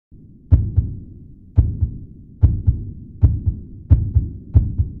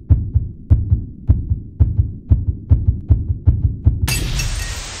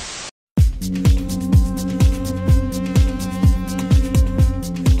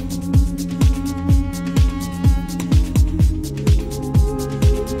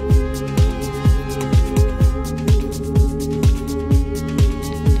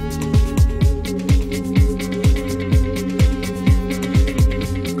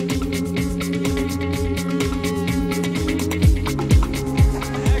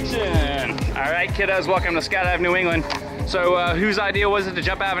kiddos? Welcome to Skydive New England. So whose idea was it to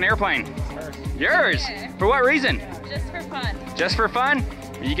jump out of an airplane? Yours. Yeah. For what reason? Just for fun. Just for fun?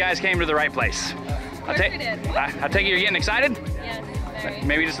 You guys came to the right place. Of course we did. I take it you're getting excited? Yes, very.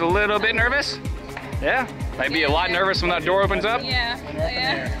 Maybe just a little bit nervous? Yeah? Might be a lot nervous when that door opens up? Yeah.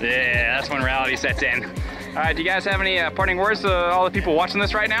 Yeah, that's when reality sets in. All right, do you guys have any parting words to all the people watching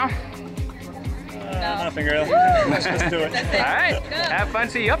this right now? No. Nothing really. Let's do it. All right, have fun,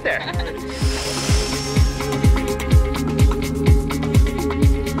 see you up there.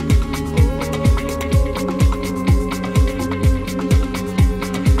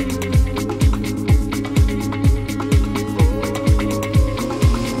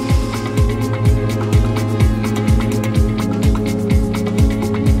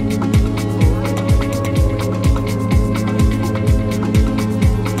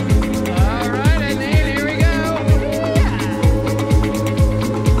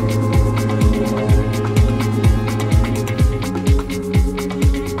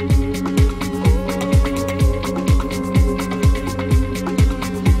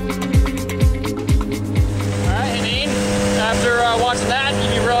 Watching that,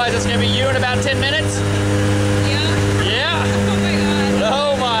 you realize it's gonna be you in about 10 minutes? Yeah. Yeah? Oh my god.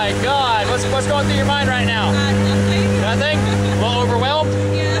 Oh my god. What's going through your mind right now? Nothing. Nothing? A little overwhelmed?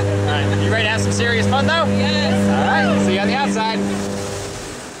 Yeah. Alright, you ready to have some serious fun though? Yes. Alright, see you on the outside.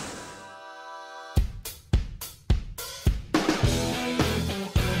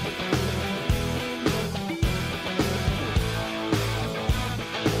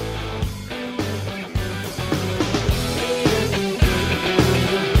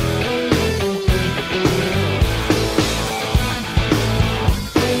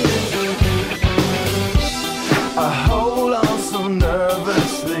 I hold on so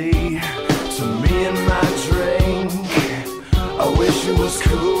nervously to me and my drink. I wish it was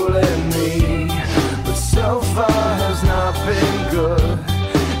cooling me, but so far has not been good.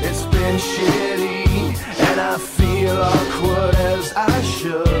 It's been shitty, and I feel awkward as I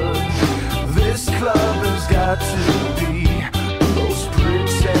should. This club has got to be the most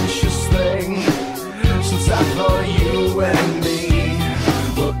pretentious thing since I thought you and me.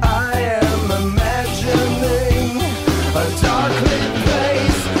 Well, I am imagining a dark lit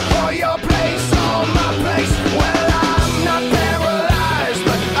place, or your place, or my place. Well, I'm not paralyzed,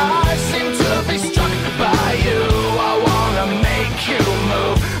 but I seem to be struck by you. I wanna make you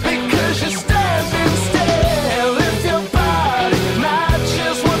move, because you're standing still. If your body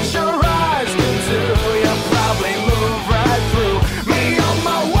matches what your eyes can do, you'll probably move right through me on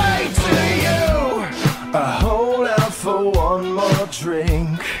my way to you. I hold out for one more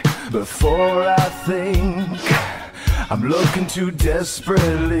drink before I think I'm looking too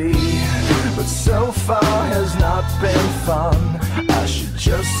desperately, but so far has not been fun. I should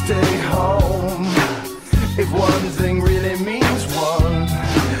just stay home. If one thing really means one,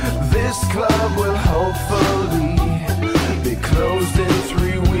 this club will hopefully be closed in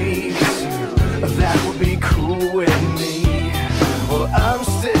 3 weeks. That would be cool with me. Well, I'm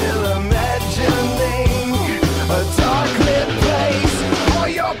still imagining a dark lit place, or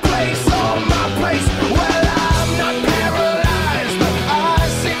your place, or my place. Well, I'm not paralyzed, but I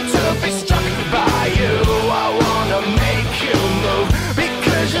seem to be struck by you. I wanna make you move,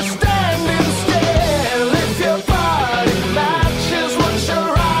 because you're standing still. If your body matches what your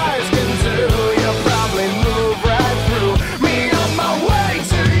eyes can do, you'll probably move right through me on my way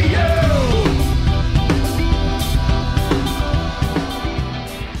to you.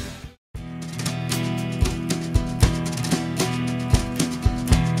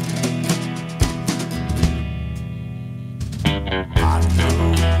 I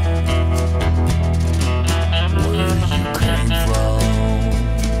know where you came from,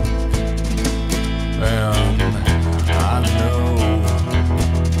 and I know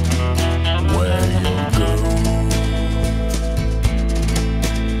where you'll go.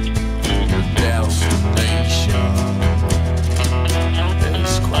 Your destination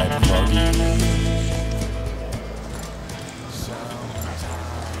is quite foggy.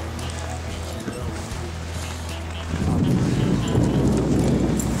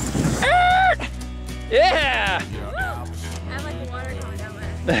 Yeah! I like the water going down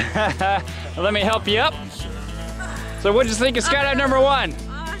there. Let me help you up. So what'd you think of Skydive number 1?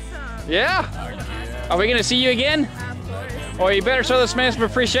 Awesome. Yeah? Are we gonna see you again? Of course. Well, you better show this man some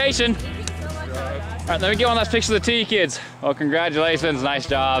appreciation. Thank you so much. All right, let me get one last picture of the two kids. Well, congratulations, nice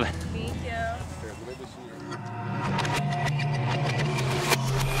job.